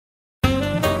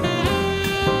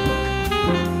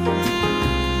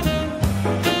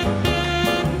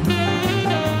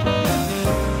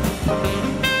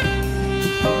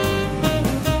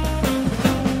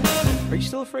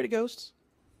afraid of ghosts?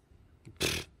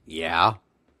 Yeah.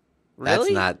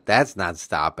 Really? That's not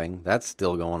stopping. That's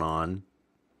still going on.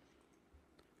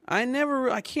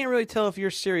 I can't really tell if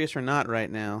you're serious or not right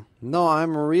now. No,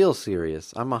 I'm real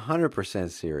serious. I'm 100%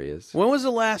 serious. When was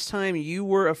the last time you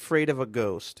were afraid of a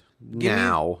ghost?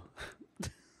 Now.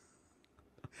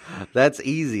 That's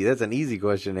easy. That's an easy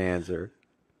question to answer.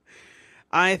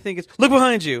 I think it's... Look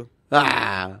behind you!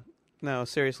 Ah! No,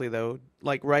 seriously, though.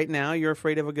 Like, right now, you're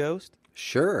afraid of a ghost?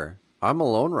 Sure. I'm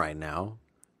alone right now.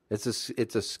 It's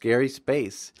a scary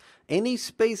space. Any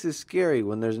space is scary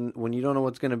when you don't know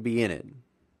what's going to be in it.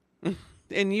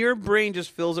 And your brain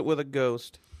just fills it with a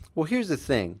ghost. Well, here's the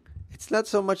thing. It's not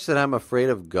so much that I'm afraid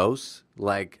of ghosts,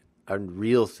 like a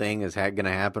real thing is going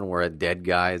to happen where a dead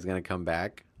guy is going to come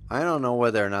back. I don't know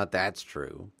whether or not that's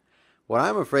true. What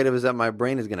I'm afraid of is that my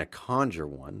brain is going to conjure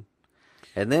one.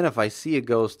 And then if I see a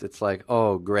ghost, it's like,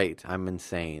 oh, great, I'm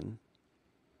insane.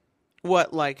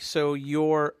 What, like, so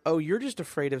you're just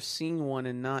afraid of seeing one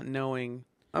and not knowing...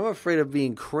 I'm afraid of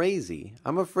being crazy.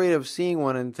 I'm afraid of seeing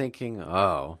one and thinking,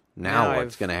 oh, now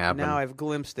what's going to happen? Now I've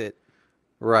glimpsed it.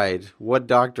 Right. What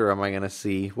doctor am I going to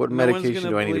see? What medication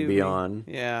do I need to be on?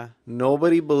 Yeah.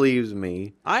 Nobody believes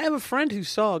me. I have a friend who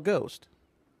saw a ghost.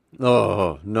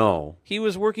 Oh, no. He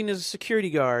was working as a security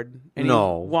guard, and he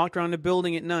walked around the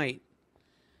building at night,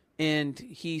 and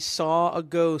he saw a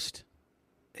ghost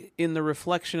in the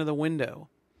reflection of the window.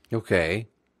 Okay.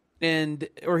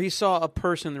 Or he saw a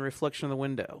person in the reflection of the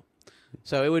window.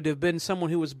 So it would have been someone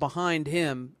who was behind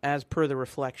him as per the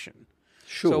reflection.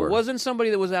 Sure. So it wasn't somebody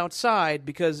that was outside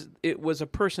because it was a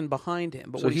person behind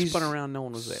him. But so when he spun around, no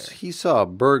one was there. He saw a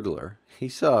burglar. He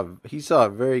saw a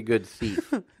very good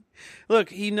thief.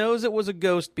 Look, he knows it was a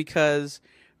ghost because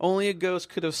only a ghost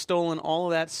could have stolen all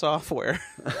of that software.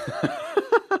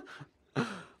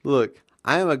 Look,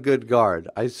 I am a good guard.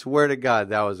 I swear to God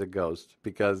that was a ghost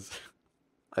because...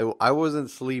 I wasn't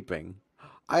sleeping.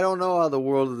 I don't know how the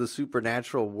world of the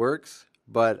supernatural works,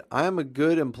 but I'm a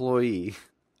good employee.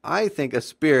 I think a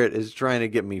spirit is trying to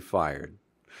get me fired.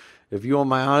 If you want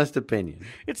my honest opinion.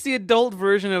 It's the adult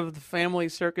version of the Family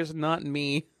Circus, not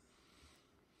me.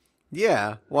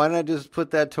 Yeah, why not just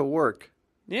put that to work?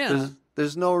 Yeah.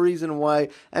 There's no reason why.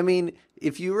 I mean,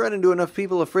 if you run into enough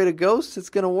people afraid of ghosts, it's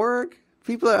going to work.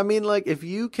 If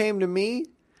you came to me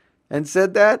and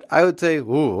said that, I would say,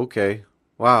 ooh, okay.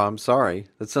 Wow, I'm sorry.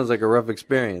 That sounds like a rough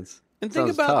experience. And think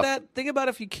about that. Think about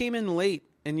if you came in late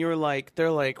and you're like,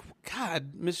 they're like,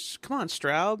 God, come on,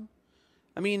 Straub.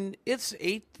 I mean, it's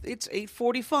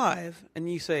 8:45,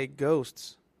 and you say,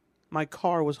 ghosts. My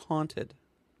car was haunted.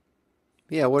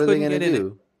 Yeah, what are they going to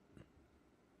do?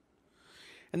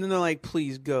 And then they're like,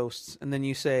 please, ghosts. And then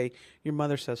you say, your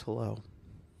mother says hello.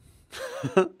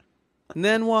 And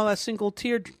then while a single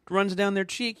tear runs down their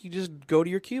cheek, you just go to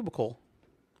your cubicle.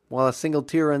 While a single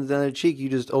tear runs down their cheek, you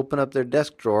just open up their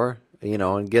desk drawer,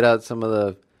 and get out some of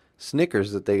the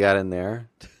Snickers that they got in there.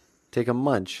 Take a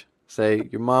munch. Say,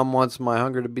 your mom wants my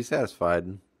hunger to be satisfied.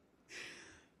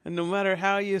 And no matter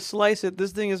how you slice it,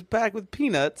 this thing is packed with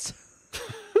peanuts.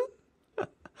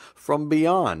 From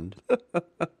beyond. No,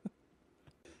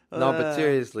 but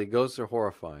seriously, ghosts are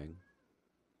horrifying.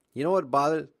 You know what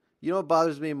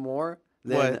bothers me more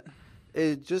than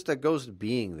it's just a ghost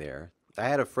being there? I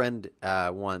had a friend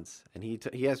once, and he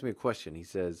asked me a question. He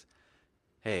says,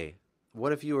 hey,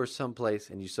 what if you were someplace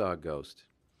and you saw a ghost?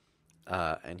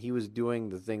 And he was doing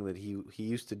the thing that he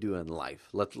used to do in life.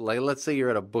 Let's say you're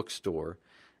at a bookstore,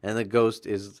 and the ghost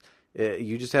is,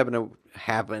 you just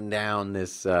happen down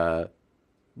this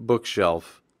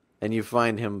bookshelf, and you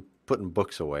find him putting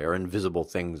books away or invisible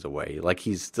things away, like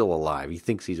he's still alive. He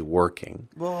thinks he's working.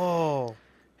 Whoa.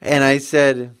 And I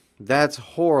said... That's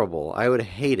horrible. I would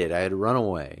hate it. I'd run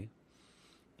away.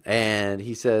 And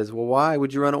he says, well, why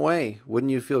would you run away?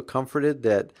 Wouldn't you feel comforted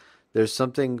that there's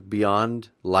something beyond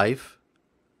life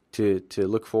to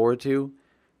look forward to?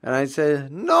 And I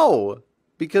said, no.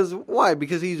 Because why?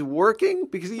 Because he's working?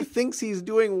 Because he thinks he's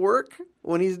doing work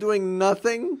when he's doing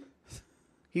nothing?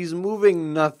 He's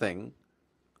moving nothing.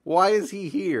 Why is he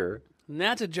here? And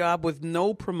that's a job with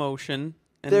no promotion.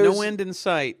 And no end in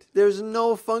sight. There's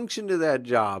no function to that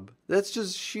job. That's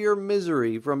just sheer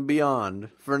misery from beyond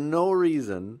for no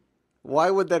reason.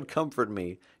 Why would that comfort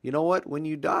me? You know what? When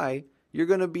you die, you're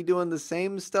going to be doing the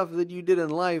same stuff that you did in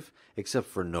life, except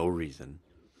for no reason.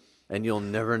 And you'll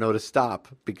never know to stop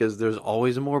because there's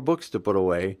always more books to put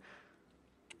away.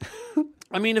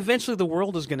 I mean, eventually the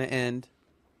world is going to end.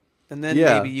 And then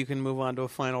maybe you can move on to a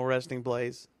final resting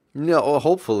place. No,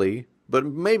 hopefully. But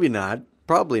maybe not.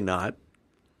 Probably not.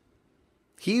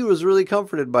 He was really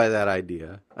comforted by that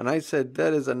idea. And I said,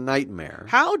 that is a nightmare.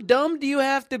 How dumb do you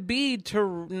have to be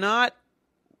to not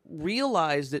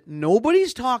realize that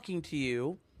nobody's talking to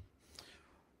you,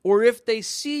 or if they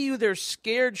see you, they're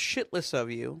scared shitless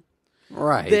of you,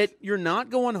 Right. that you're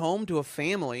not going home to a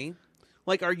family?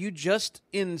 Like, are you just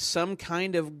in some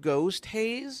kind of ghost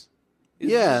haze?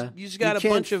 Yeah. You just got a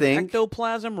bunch of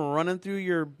ectoplasm running through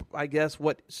your, I guess,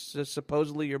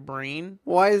 supposedly your brain?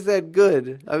 Why is that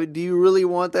good? I mean, do you really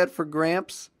want that for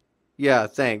Gramps? Yeah,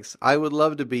 thanks. I would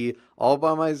love to be all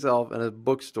by myself in a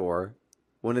bookstore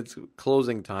when it's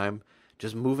closing time,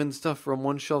 just moving stuff from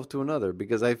one shelf to another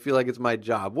because I feel like it's my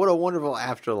job. What a wonderful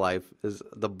afterlife is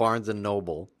the Barnes &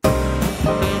 Noble.